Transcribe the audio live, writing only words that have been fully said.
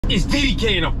It's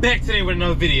DDK and I'm back today with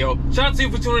another video. Shout out to you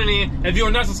for tuning in. If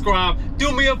you're not subscribed, do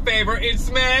me a favor and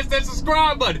smash that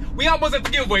subscribe button. We almost at the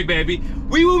giveaway, baby.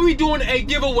 We will be doing a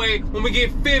giveaway when we get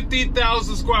 50,000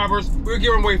 subscribers. We're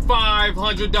giving away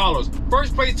 $500.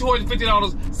 First place,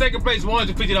 $250. Second place,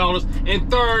 $150.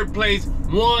 And third place,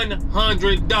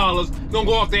 $100. Gonna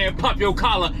go off there and pop your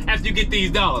collar after you get these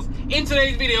dollars. In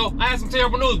today's video, I have some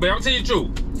terrible news, baby. I'm telling you the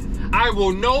truth. I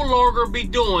will no longer be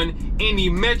doing any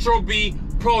METROBI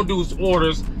produce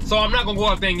orders, so I'm not gonna go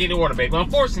out there and get an order, baby.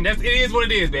 Unfortunately, it is what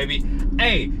it is, baby.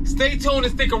 Hey, stay tuned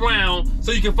and stick around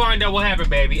so you can find out what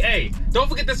happened, baby. Hey, don't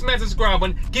forget to smash the subscribe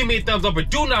button, give me a thumbs up, and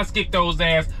do not skip those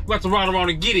ass. We have to ride around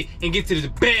and get it and get to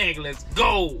this bag. Let's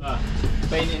go.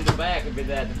 Paint in the bag with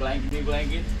that new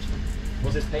blanket.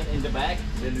 Was it paint in the bag?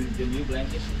 The new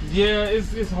blanket? Yeah,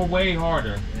 it's way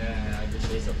harder. Yeah, I just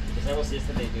say so. Because I was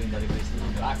yesterday doing deliveries to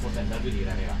the aqua and delivery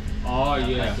area. Oh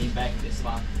yeah. I came back this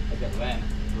one. I got van,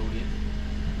 loaded,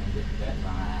 and did that.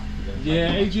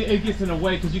 Yeah, it gets in the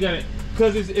way because you gotta,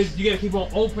 you gotta keep on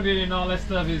opening it and all that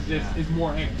stuff. Is just it's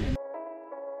more hectic.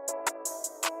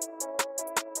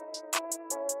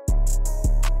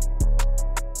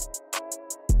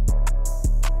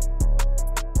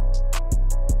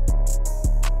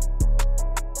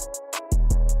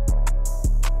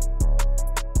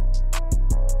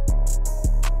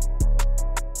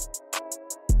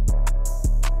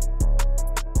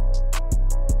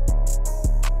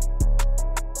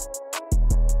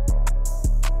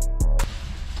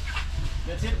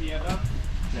 That's it, VEHO.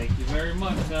 Thank you very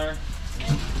much, sir.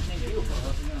 Thank you for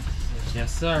helping us.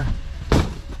 Yes, sir.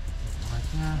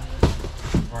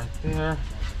 Right there.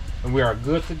 And we are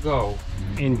good to go.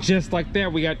 And just like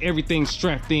that, we got everything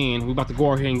strapped in. We're about to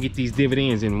go ahead and get these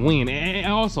dividends and win.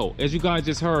 And also, as you guys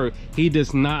just heard, he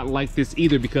does not like this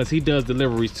either because he does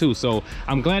deliveries too. So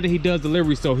I'm glad that he does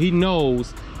deliveries so he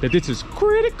knows that this is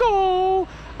critical.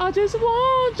 I just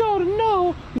want y'all to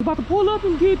know we're about to pull up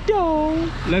and get dough.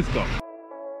 Let's go.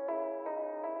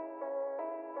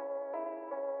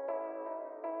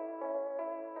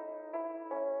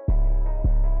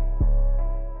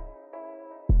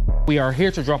 We are here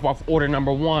to drop off order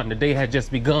number 1. The day had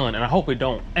just begun, and I hope it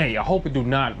don't. Hey, I hope it do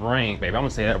not rain, baby. I'm gonna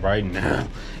say that right now.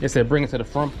 It said bring it to the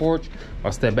front porch.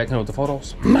 I'll step back in with the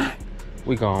photos.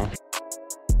 We gone.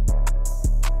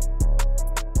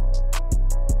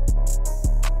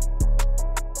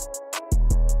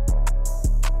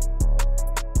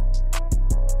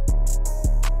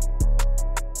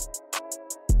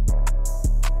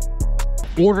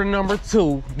 Order number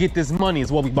 2, get this money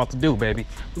is what we about to do, baby.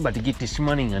 We about to get this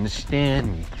money,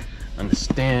 understand me?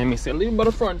 Understand me? It said leave it by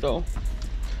the front door.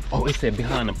 Oh, it said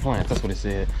behind the plant, that's what it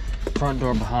said. Front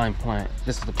door behind plant.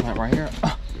 This is the plant right here.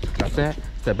 Got that?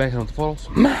 Step back in with the photos.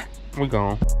 We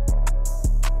gone.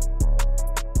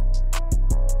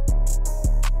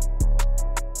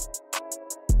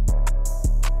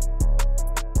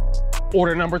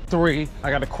 Order number 3,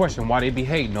 I got a question. Why they be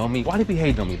hating on me? Why they be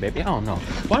hating on me, baby? I don't know.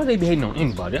 Why do they be hating on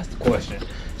anybody? That's the question.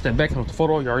 Step back with the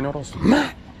photo. You already know those.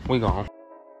 We gone.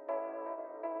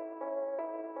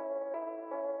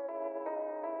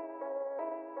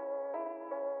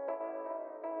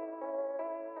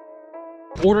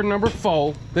 Order number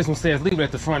 4. This one says leave it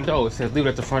at the front door. It says leave it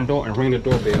at the front door and ring the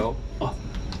doorbell.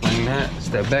 Ring that.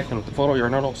 Step back with the photo. You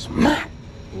already know those.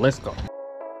 Let's go.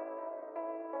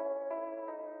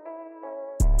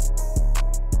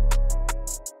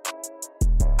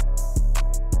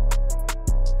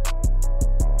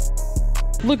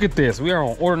 Look at this. We are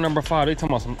on order number 5. They talking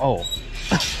about some, oh,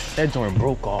 that joint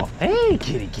broke off. Hey,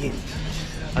 kitty, kitty.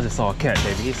 I just saw a cat,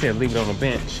 baby. He said leave it on the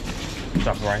bench.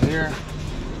 Drop it right here.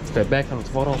 Step back on the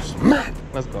photos.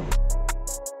 Let's go.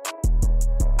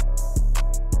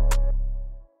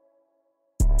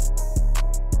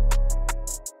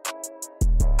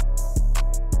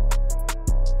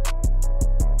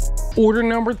 Order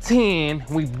number 10.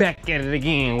 We back at it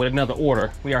again with another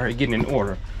order. We are here getting an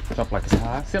order. Drop like it's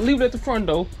high. Said leave it at the front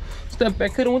though. Step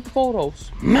back, hit it with the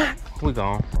photos. We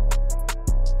gone.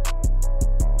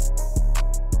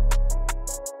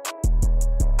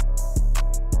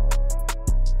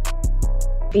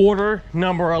 Order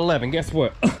number 11. Guess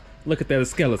what? Look at that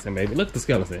skeleton, baby. Look at the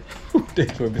skeleton.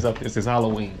 This is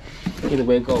Halloween. Either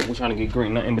way it goes, we're trying to get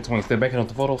green. Nothing in between. Step back, hit it with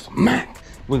the photos.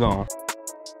 We gone.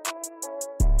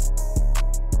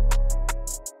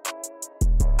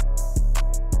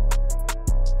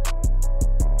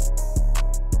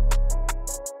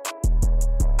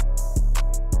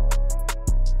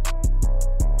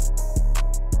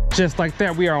 Just like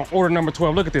that, we are on order number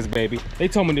 12. Look at this, baby. They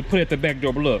told me to put it at the back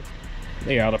door, but look,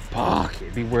 they out of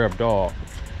pocket. Beware of dog.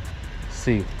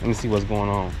 See, let me see what's going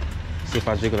on. See if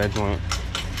I jiggle that joint.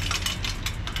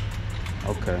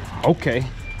 Okay.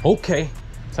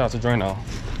 Shout out to Drano.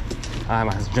 I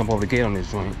might have to jump over the gate on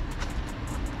this joint.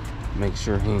 Make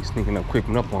sure he ain't sneaking up,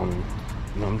 creeping up on me.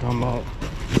 You know what I'm talking about?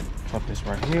 Drop this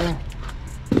right here.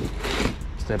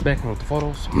 Step back in with the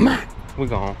photos. We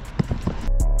gone.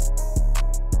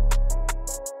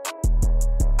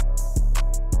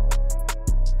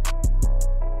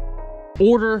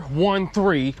 Order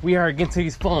 1-3. We are getting to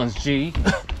these funds, G.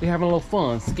 We having a little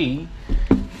fun, ski.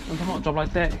 I'm talking about drop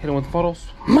like that. Hit it with the photos.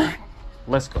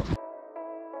 Let's go.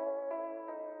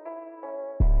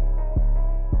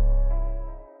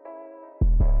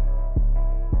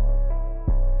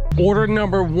 Order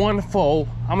number 1-4.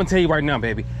 I'm gonna tell you right now,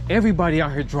 baby. Everybody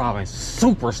out here driving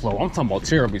super slow. I'm talking about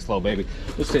terribly slow, baby.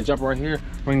 Let's say jump right here,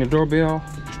 ring the doorbell,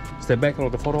 step back in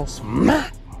with the photos.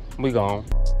 We gone.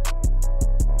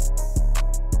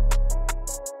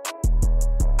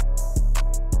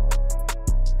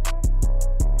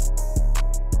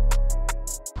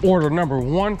 Order number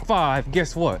 1-5.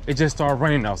 Guess what? It just started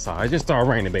raining outside. It just started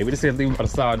raining, baby. They said leave by the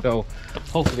side though.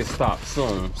 Hopefully it stops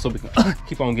soon so we can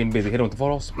keep on getting busy. Hit them with the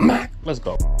photos. Let's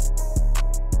go.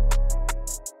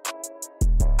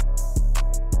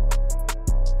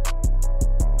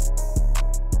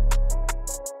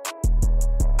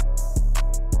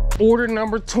 Order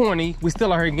number 20. We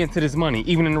still out here getting to this money.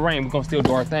 Even in the rain, we're gonna still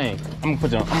do our thing. I'm gonna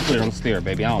put it on the stair,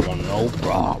 baby. I don't want no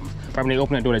problem. Right when they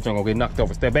open that door, that junk gonna get knocked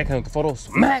over. Step back and with the photos.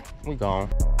 Smack! We gone.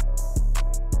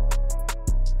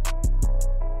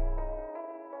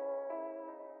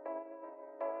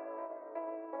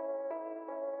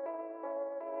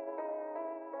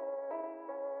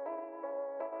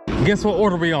 Guess what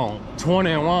order we on?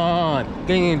 21.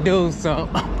 Can do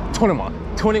something?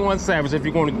 21 Savage if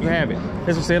you're going to have it.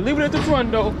 As we said, leave it at the front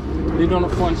though. Leave it on the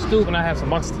front stoop, and I have some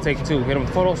boxes to take too. Hit them with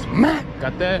the photos.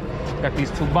 Got that. Got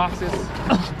these 2 boxes.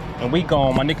 And we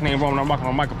gone. My nickname Roman, I'm rocking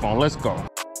on the microphone. Let's go.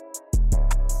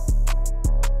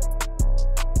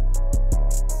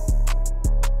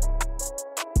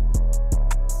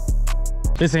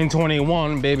 This ain't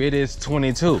 21, baby. It is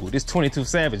 22. This 22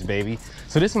 Savage, baby.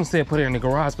 So this one said put it in the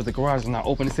garage, but the garage is not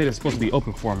open. It said it's supposed to be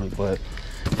open for me, but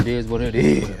it is what it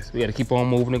is. We got to keep on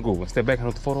moving and grooving. Step back and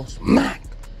with the photos.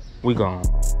 We gone.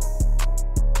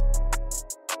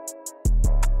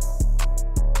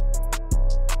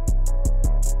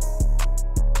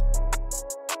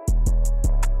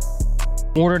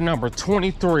 Order number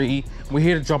 23. We're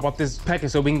here to drop off this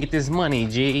package so we can get this money,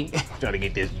 G. Try to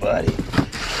get this buddy.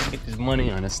 Get this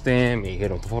money, understand me.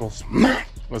 Hit on the photos.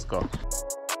 Let's go.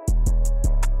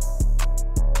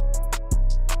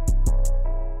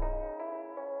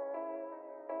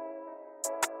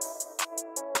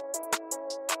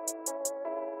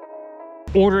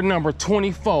 Order number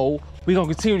 24. We're gonna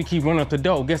continue to keep running up the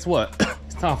dough. Guess what?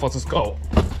 It's time for us to go.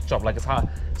 Drop like it's hot.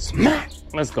 Smack!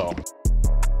 Let's go.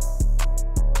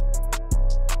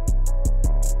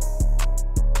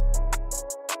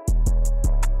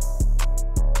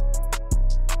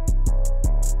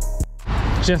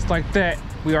 Just like that,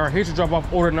 we are here to drop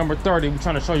off order number 30. We're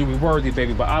trying to show you we're worthy,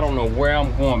 baby, but I don't know where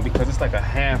I'm going because it's like a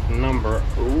half number.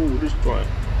 Ooh, this joint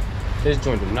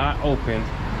did not open.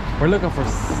 We're looking for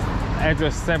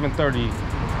address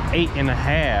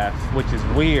 738.5, which is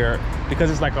weird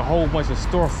because it's like a whole bunch of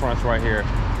storefronts right here.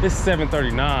 It's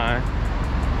 739,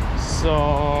 so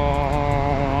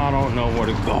I don't know where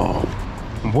to go.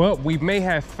 Well, we may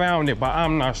have found it, but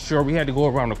I'm not sure. We had to go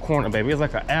around the corner, baby. It's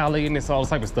like an alley and it's all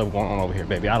type of stuff going on over here,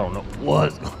 baby. I don't know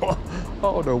what's going on.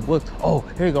 Oh,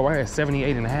 here you go, right here,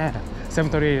 78.5,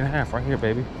 738.5, right here,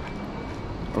 baby.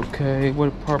 Okay, what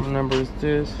apartment number is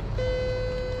this?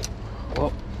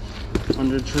 Well,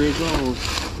 under the tree it goes.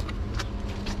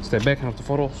 Step back and up the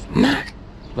photos.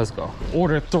 Let's go.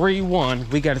 Order 3-1.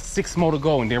 We got 6 more to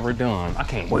go and then we're done. I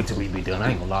can't wait till we be done. I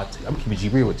ain't gonna lie to you. I'm keeping G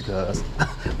real with you, cuz.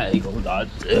 I ain't gonna lie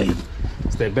to you.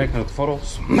 Step back and up the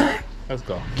photos. Let's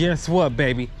go. Guess what,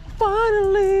 baby?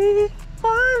 Finally,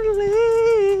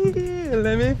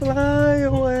 let me fly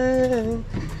away.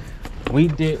 We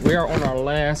are on our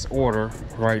last order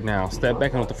right now. Step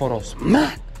back and up the photos.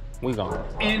 We gone.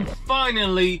 And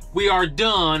finally, we are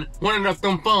done running up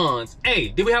them funds. Hey,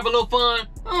 did we have a little fun?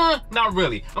 Not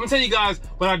really. I'm gonna tell you guys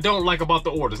what I don't like about the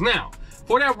orders. Now,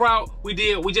 for that route we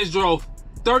just drove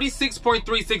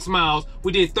 36.36 miles.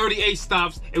 We did 38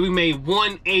 stops and we made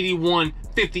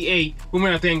 181.58. We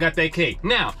went out there and got that cake.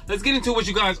 Now, let's get into what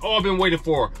you guys all been waiting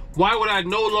for. Why would I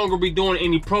no longer be doing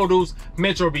any produce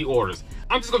METROBI orders?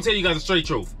 I'm just gonna tell you guys the straight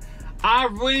truth. I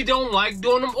really don't like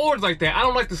doing them orders like that. I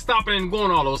don't like the stopping and going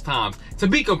all those times. To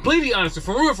be completely honest,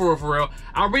 for real,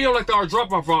 I really don't like our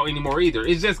drop-off route anymore either.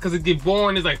 It's just because it gets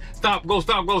boring. It's like, stop, go,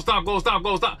 stop, go, stop, go, stop,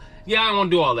 go, stop. Yeah, I don't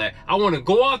want to do all that. I want to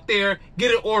go out there,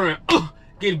 get an order, and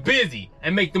get busy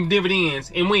and make them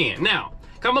dividends and win. Now,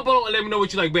 comment below and let me know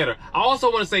what you like better. I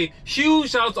also want to say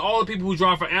huge shout out to all the people who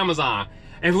drive for Amazon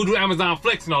and who do Amazon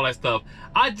Flex and all that stuff.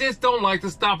 I just don't like to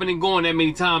stopping and going that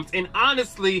many times. And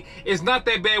honestly, it's not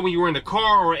that bad when you're in a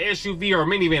car or an SUV or a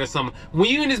minivan or something. When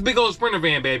you're in this big old Sprinter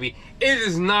van, baby, it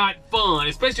is not fun,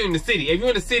 especially in the city. If you're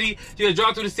in the city, you gotta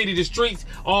drive through the city, the streets,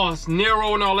 all it's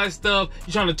narrow and all that stuff.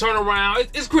 You're trying to turn around.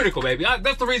 It's critical, baby.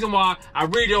 That's the reason why I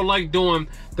really don't like doing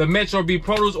the METROBI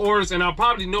produce orders, and I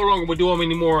probably no longer will do them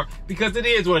anymore because it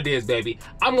is what it is, baby.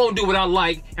 I'm gonna do what I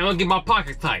like, and I'm gonna get my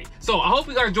pockets tight. So I hope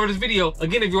you guys enjoyed this video.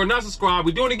 Again, if you're not subscribed,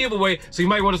 we're doing a giveaway, so you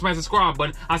might want to smash the subscribe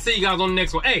button. I'll see you guys on the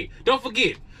next one. Hey, don't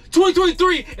forget,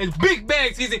 2023 is big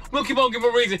bag season. We'll keep on giving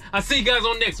a reason. I'll see you guys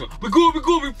on the next one. We good,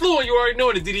 we flowing. You already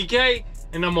know it, DDK,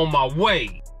 and I'm on my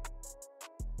way.